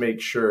does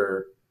make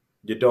sure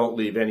you don't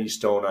leave any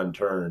stone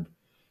unturned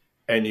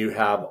and you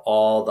have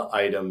all the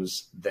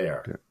items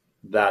there. Okay.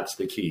 That's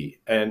the key.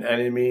 And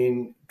I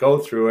mean, go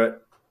through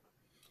it.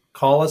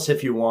 Call us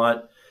if you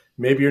want.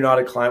 Maybe you're not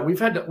a client.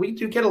 We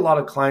do get a lot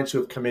of clients who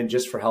have come in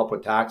just for help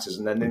with taxes,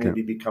 and then they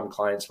maybe become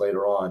clients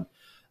later on.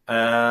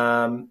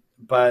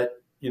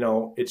 But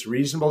it's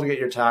reasonable to get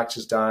your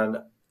taxes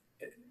done.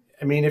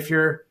 I mean, if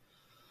you're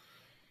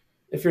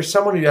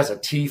someone who has a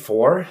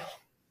T4,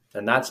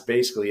 and that's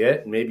basically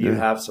it, and maybe you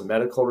have some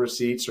medical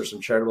receipts or some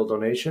charitable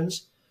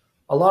donations,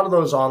 a lot of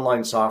those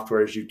online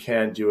softwares you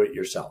can do it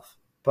yourself.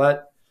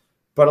 But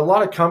a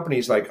lot of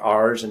companies like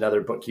ours and other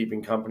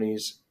bookkeeping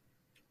companies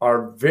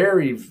are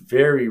very,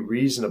 very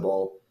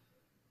reasonable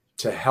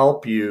to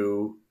help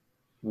you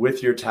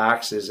with your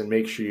taxes and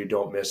make sure you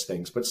don't miss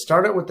things. But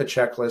start it with the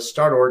checklist,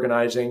 start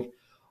organizing.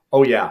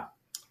 Oh yeah.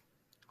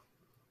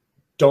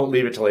 Don't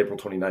leave it till April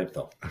 29th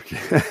though. Okay.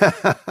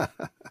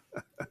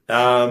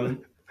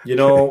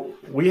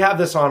 We have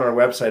this on our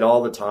website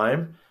all the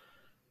time.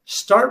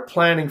 Start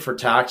planning for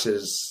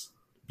taxes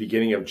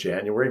beginning of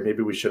January.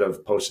 Maybe we should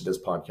have posted this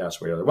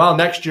podcast way earlier. Well,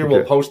 next year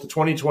we'll post the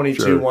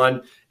 2022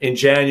 one in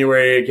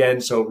January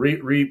again. So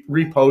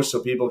repost so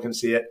people can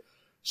see it.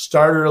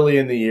 Start early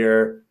in the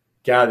year,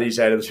 gather these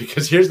items,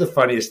 because here's the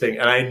funniest thing.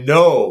 And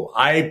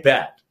I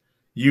bet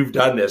you've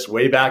done this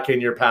way back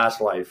in your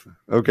past life.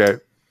 Okay.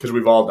 Because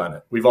we've all done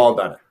it.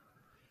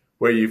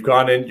 Where you've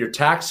gone in, your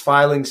tax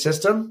filing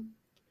system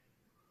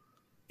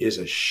is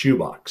a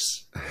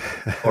shoebox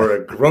or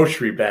a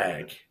grocery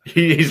bag.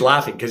 He's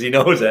laughing because he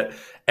knows it.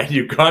 and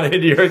you've gone into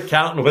your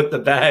accountant with the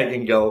bag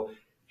and go,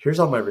 here's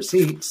all my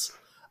receipts.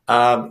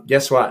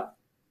 Guess what?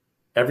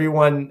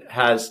 Everyone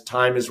has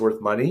time is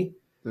worth money.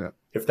 Yeah.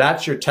 If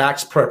that's your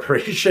tax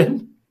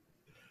preparation,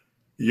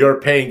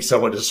 you're paying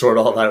someone to sort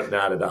all that and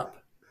add it up.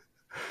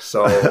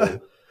 So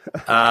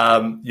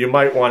you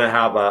might want to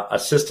have a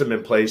system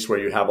in place where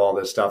you have all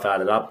this stuff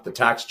added up. The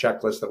tax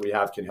checklist that we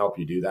have can help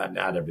you do that and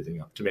add everything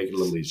up to make it a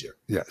little easier.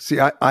 Yeah. See,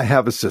 I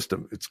have a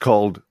system. It's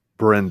called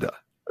Brenda.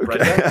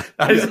 Okay.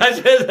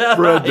 Brenda?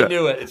 Brenda. I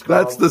knew it. It's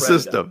That's the Brenda.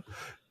 system.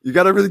 You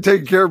got everything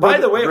taken care of. By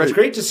the way, it was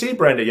great to see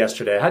Brenda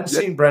yesterday. I hadn't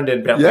seen Brenda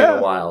in Bentley in a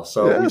while,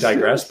 so we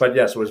digress. But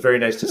yes, it was very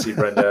nice to see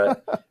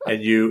Brenda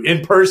and you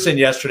in person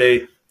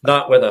yesterday,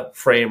 not with a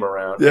frame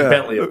around. And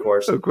Bentley, of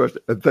course. Of course.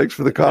 And thanks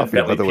for the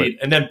coffee, by the way.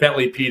 And then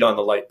Bentley peed on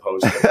the light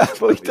post.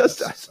 Well, he does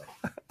that. So.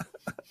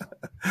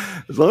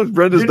 As long as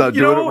Brenda's not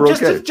doing it, we're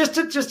okay. Just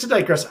to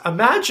digress,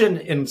 imagine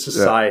in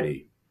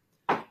society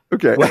what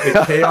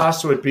the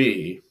chaos would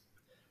be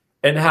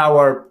and how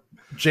our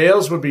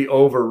jails would be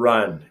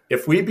overrun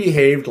if we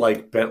behaved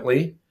like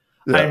Bentley.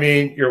 Yeah. I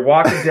mean, you're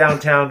walking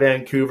downtown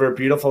Vancouver,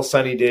 beautiful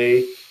sunny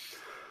day,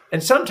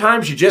 and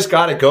sometimes you just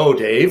got to go,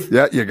 Dave.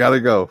 Yeah, you got to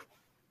go.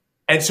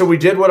 And so we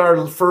did what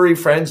our furry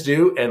friends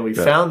do, and we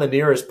found the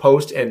nearest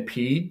post and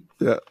peed.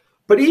 Yeah.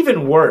 But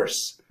even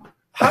worse,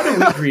 how do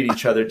we greet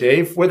each other,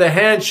 Dave? With a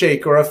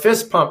handshake or a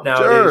fist pump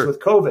nowadays with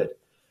COVID.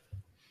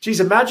 Geez,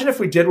 imagine if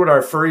we did what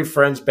our furry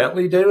friends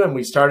Bentley do and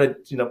we started,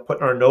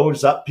 putting our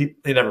nose up.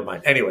 Never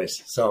mind.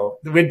 Anyways, so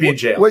we'd be in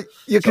jail. Well,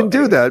 you can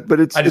do that, but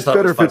it's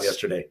better if it's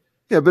yesterday.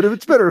 Yeah, but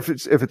it's better if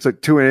it's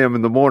like 2 a.m.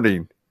 in the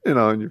morning,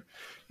 and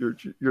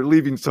you're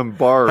leaving some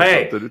bar or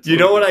something.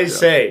 It's what I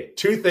say?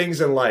 2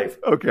 things in life.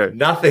 Okay.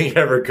 Nothing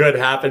ever good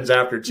happens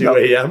after 2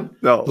 a.m.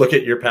 No. Look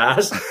at your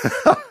past.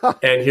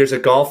 And here's a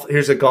golf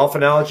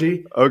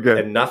analogy. Okay.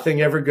 And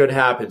nothing ever good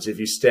happens if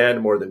you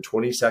stand more than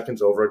 20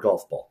 seconds over a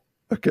golf ball.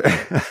 Okay.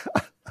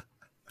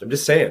 I'm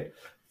just saying,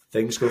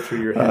 things go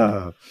through your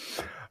head.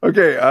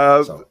 Okay.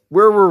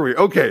 Where were we?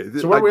 Okay.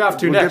 So where are we off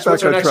to next?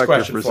 What's our next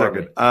question for a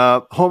second?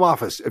 Home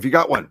office. If you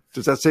got one,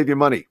 does that save you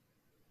money?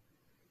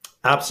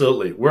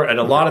 Absolutely. And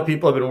a lot of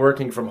people have been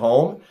working from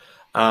home.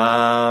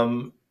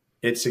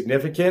 It's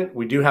significant.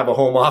 We do have a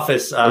home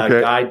office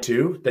guide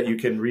too that you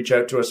can reach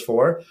out to us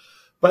for.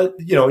 But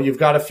you've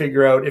got to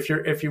figure out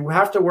if you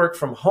have to work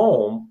from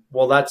home,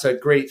 well, that's a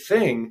great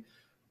thing,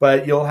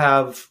 but you'll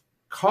have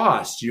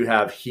costs. You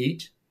have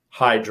heat,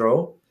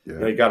 hydro.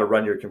 Yeah. You got to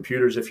run your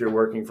computers if you're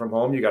working from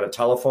home. You got a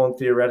telephone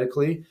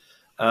theoretically.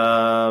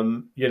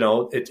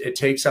 It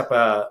takes up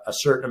a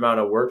certain amount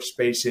of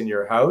workspace in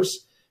your house.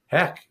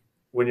 Heck,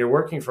 when you're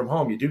working from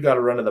home, you do got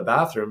to run to the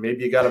bathroom.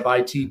 Maybe you got to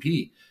buy TP.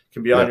 It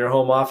can be on your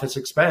home office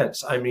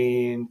expense. I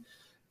mean,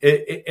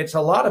 it's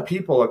a lot of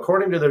people.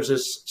 According to there's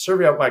this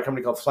survey out by a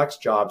company called Flex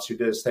Jobs who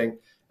did this thing,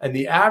 and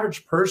the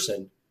average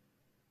person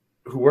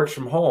who works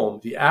from home,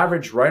 the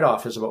average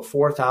write-off is about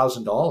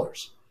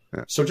 $4,000.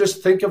 Yeah. So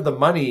just think of the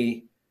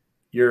money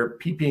you're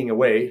peeing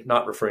away,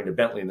 not referring to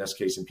Bentley in this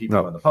case and peeping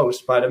on the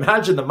post, but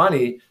imagine the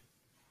money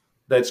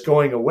that's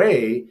going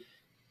away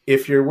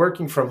if you're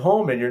working from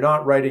home and you're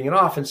not writing it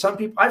off. And some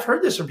people, I've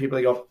heard this from people,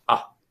 they go,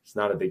 it's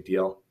not a big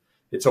deal.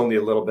 It's only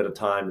a little bit of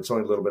time. It's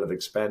only a little bit of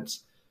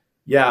expense.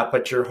 Yeah,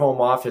 but your home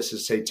office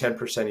is, say,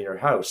 10% of your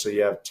house. So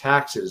you have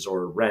taxes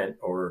or rent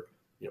or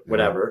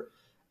whatever.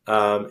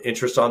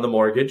 Interest on the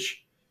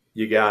mortgage.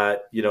 You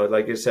got,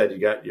 like I said, you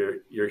got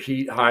your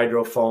heat,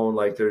 hydro, phone.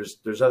 Like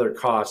there's other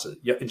costs.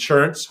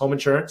 Insurance, home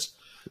insurance.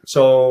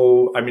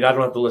 So I mean, I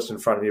don't have the list in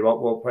front of me.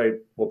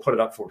 We'll put it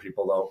up for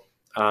people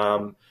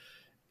though.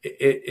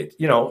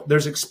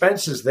 There's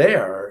expenses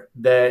there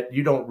that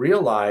you don't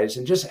realize,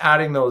 and just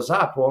adding those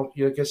up. Well,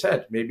 like I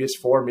said, maybe it's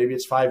 4, maybe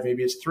it's 5,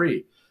 maybe it's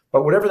 3.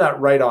 But whatever that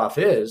write-off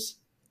is,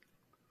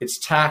 it's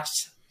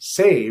tax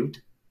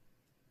saved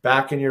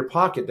back in your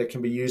pocket that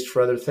can be used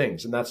for other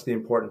things. And that's the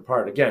important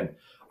part. Again,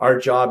 our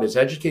job is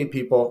educate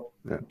people.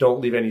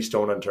 Don't leave any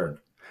stone unturned.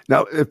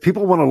 Now, if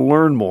people want to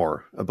learn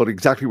more about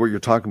exactly what you're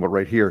talking about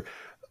right here,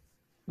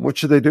 what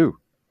should they do?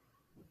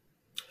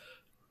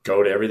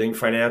 Go to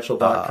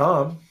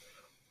everythingfinancial.com.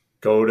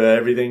 Go to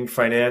Everything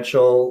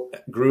Financial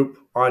group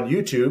on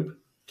YouTube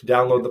to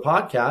download the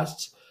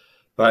podcasts.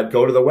 But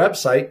go to the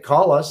website,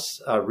 call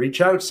us,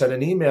 reach out, send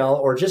an email,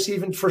 or just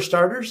even for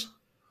starters,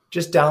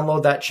 just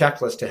download that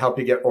checklist to help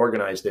you get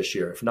organized this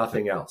year, if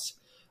nothing else.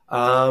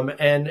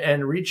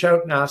 And reach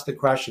out and ask the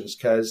questions,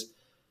 because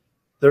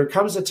there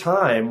comes a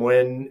time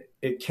when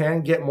it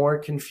can get more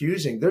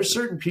confusing. There's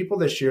certain people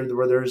this year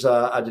where there's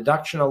a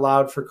deduction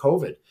allowed for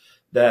COVID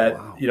that,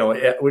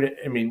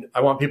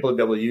 I want people to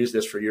be able to use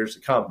this for years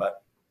to come,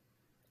 but,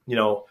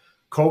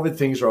 COVID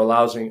things are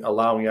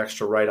allowing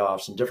extra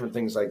write-offs and different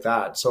things like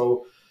that.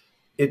 So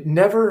it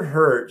never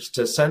hurts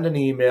to send an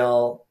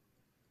email,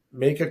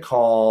 make a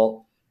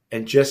call,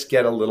 and just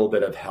get a little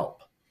bit of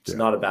help. It's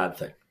not a bad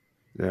thing.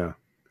 Yeah.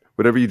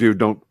 Whatever you do,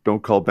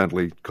 don't call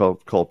Bentley,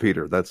 call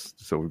Peter.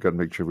 So we've got to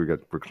make sure we're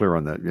clear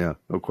on that. Yeah,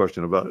 no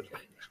question about it.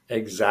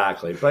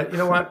 Exactly. But you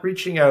know what?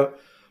 Reaching out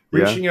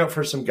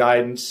for some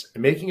guidance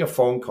and making a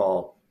phone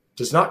call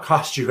does not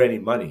cost you any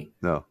money.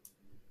 No.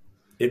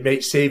 It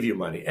may save you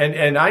money.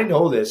 And I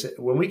know this,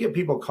 when we get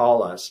people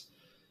call us,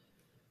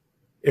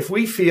 if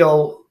we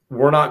feel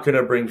we're not going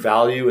to bring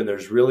value and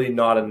there's really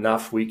not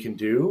enough we can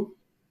do,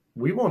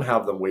 we won't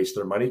have them waste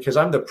their money, because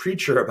I'm the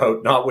preacher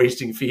about not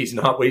wasting fees,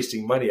 not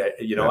wasting money.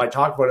 I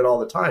talk about it all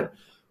the time.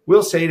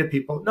 We'll say to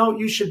people, no,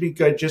 you should be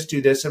good. Just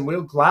do this. And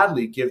we'll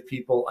gladly give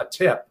people a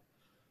tip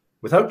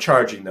without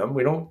charging them.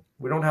 We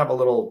don't have a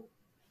little,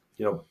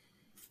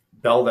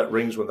 bell that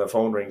rings when the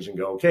phone rings and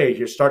go, okay,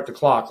 here, start the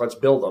clock. Let's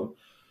bill them.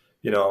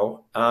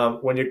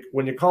 When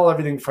you call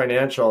Everything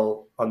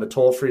Financial on the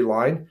toll-free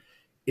line,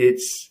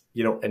 it's,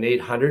 an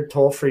 800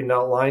 toll-free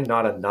line,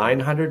 not a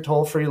 900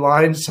 toll-free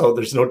line. So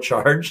there's no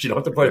charge. You don't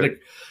have to put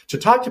to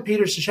talk to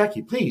Peter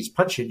Shashecki, please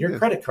punch in your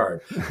credit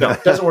card. No,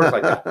 it doesn't work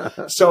like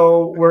that.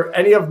 So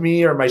any of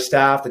me or my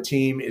staff, the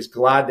team, is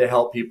glad to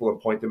help people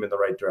and point them in the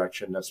right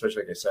direction,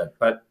 especially like I said.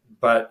 But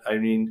I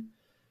mean,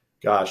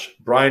 gosh,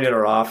 Brian in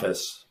our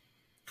office,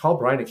 call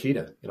Brian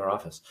Akita in our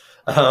office.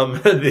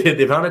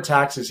 The amount of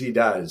taxes he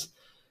does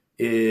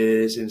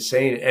is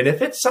insane. And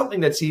if it's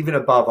something that's even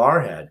above our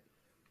head,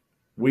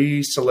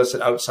 we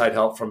solicit outside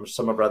help from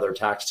some of our other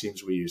tax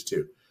teams we use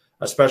too,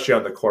 especially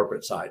on the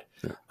corporate side.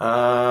 Yeah.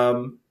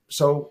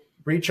 So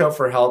reach out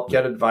for help,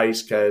 get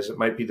advice, because it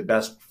might be the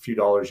best few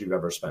dollars you've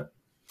ever spent.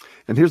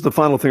 And here's the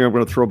final thing I'm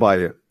going to throw by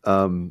you.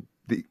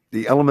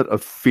 The element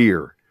of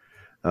fear,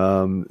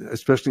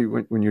 especially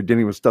when you're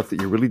dealing with stuff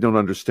that you really don't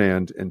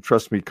understand. And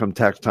trust me, come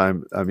tax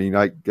time, I mean,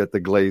 I get the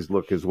glazed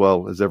look as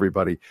well as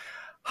everybody.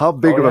 How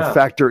big of a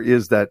factor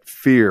is that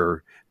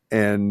fear?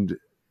 And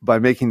by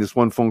making this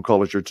one phone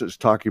call, as you're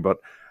just talking about,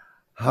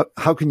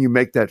 how can you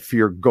make that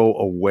fear go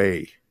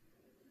away?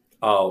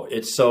 Oh,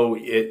 it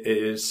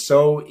is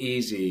so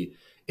easy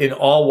in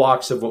all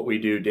walks of what we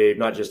do, Dave,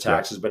 not just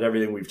taxes, but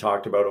everything we've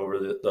talked about over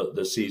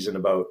the season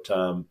about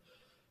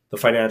the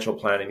financial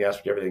planning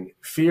aspect, everything.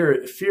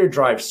 Fear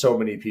drives so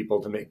many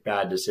people to make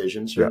bad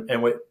decisions. Yeah.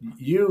 And one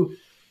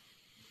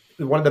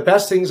of the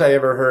best things I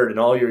ever heard in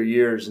all your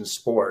years in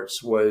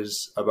sports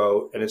was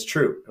about, and it's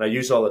true, and I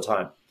use it all the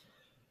time,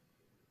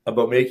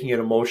 about making an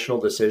emotional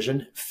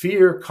decision.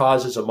 Fear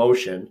causes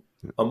emotion.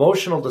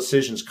 Emotional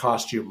decisions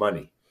cost you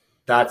money.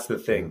 That's the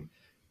thing.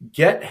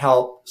 Get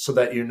help so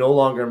that you no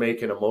longer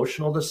make an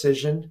emotional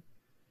decision.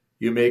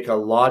 You make a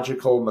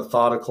logical,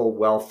 methodical,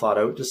 well thought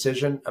out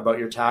decision about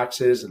your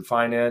taxes and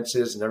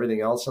finances and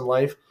everything else in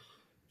life.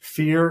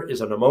 Fear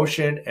is an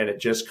emotion, and it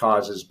just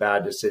causes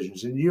bad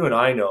decisions. And you and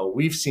I know,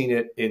 we've seen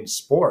it in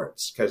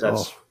sports, because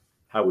that's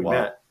how we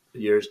met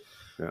years.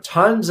 Yeah.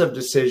 Tons of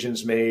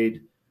decisions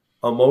made,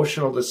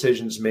 emotional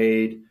decisions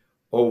made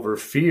over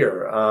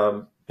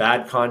fear.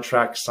 Bad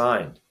contracts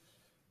signed,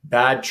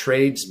 bad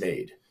trades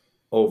made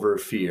over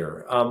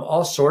fear,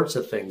 all sorts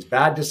of things,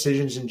 bad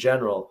decisions in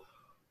general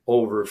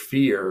over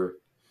fear.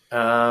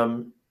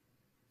 And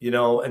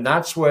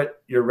that's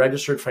what your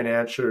registered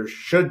financier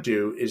should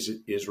do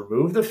is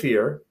remove the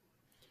fear,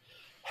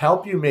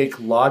 help you make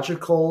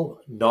logical,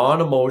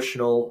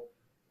 non-emotional,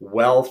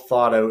 well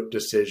thought out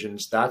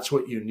decisions. That's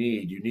what you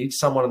need. You need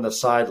someone on the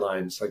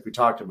sidelines, like we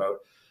talked about.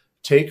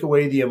 Take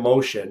away the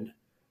emotion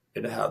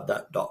and have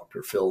that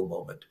Dr. Phil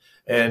moment,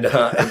 and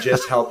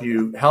just help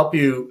you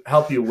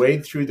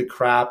wade through the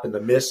crap and the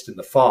mist and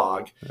the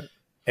fog,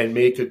 and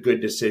make a good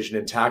decision.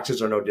 And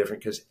taxes are no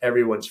different, because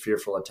everyone's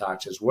fearful of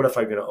taxes. What if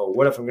I'm going to owe?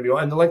 What if I'm going to go?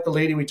 And like the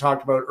lady we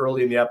talked about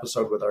early in the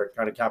episode with our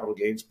kind of capital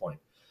gains point,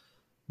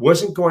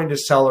 wasn't going to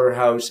sell her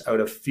house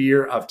out of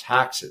fear of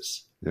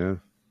taxes. Yeah.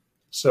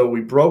 So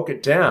we broke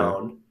it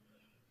down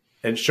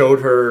and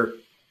showed her.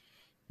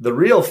 The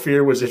real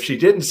fear was if she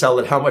didn't sell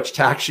it, how much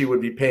tax she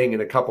would be paying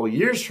in a couple of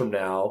years from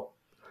now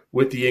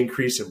with the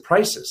increase in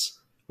prices,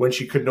 when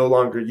she could no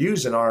longer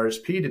use an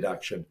RSP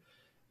deduction,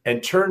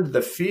 and turned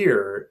the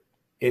fear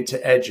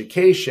into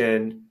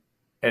education.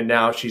 And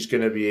now she's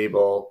going to be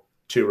able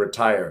to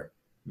retire.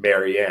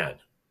 Marianne,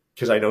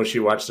 because I know she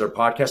watches our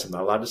podcast. I'm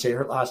not allowed to say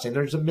her last name.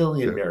 There's a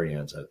million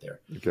Mariannes out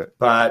there. Okay.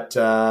 But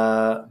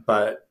a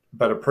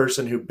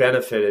person who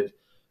benefited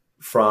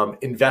from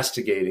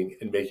investigating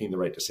and making the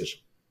right decision.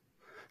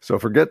 So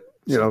forget,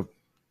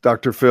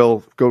 Dr.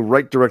 Phil, go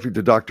right directly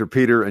to Dr.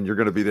 Peter, and you're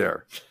going to be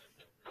there.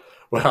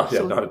 Well,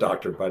 yeah, not a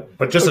doctor,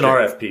 but just an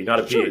RFP, not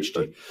a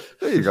PhD.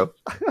 There you go.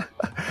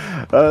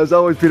 As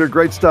always, Peter,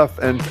 great stuff.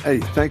 And hey,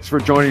 thanks for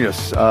joining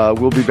us.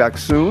 We'll be back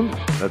soon.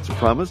 That's a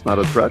promise, not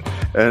a threat.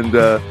 And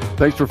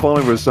thanks for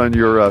following us on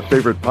your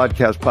favorite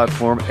podcast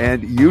platform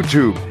and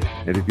YouTube.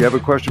 And if you have a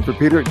question for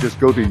Peter, just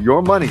go to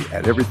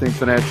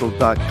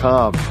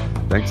yourmoney@everythingfinancial.com.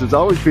 Thanks as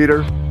always,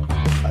 Peter.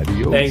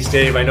 Adios. Thanks,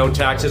 Dave. I know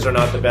taxes are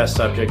not the best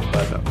subject,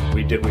 but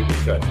we did what we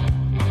could.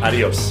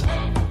 Adios.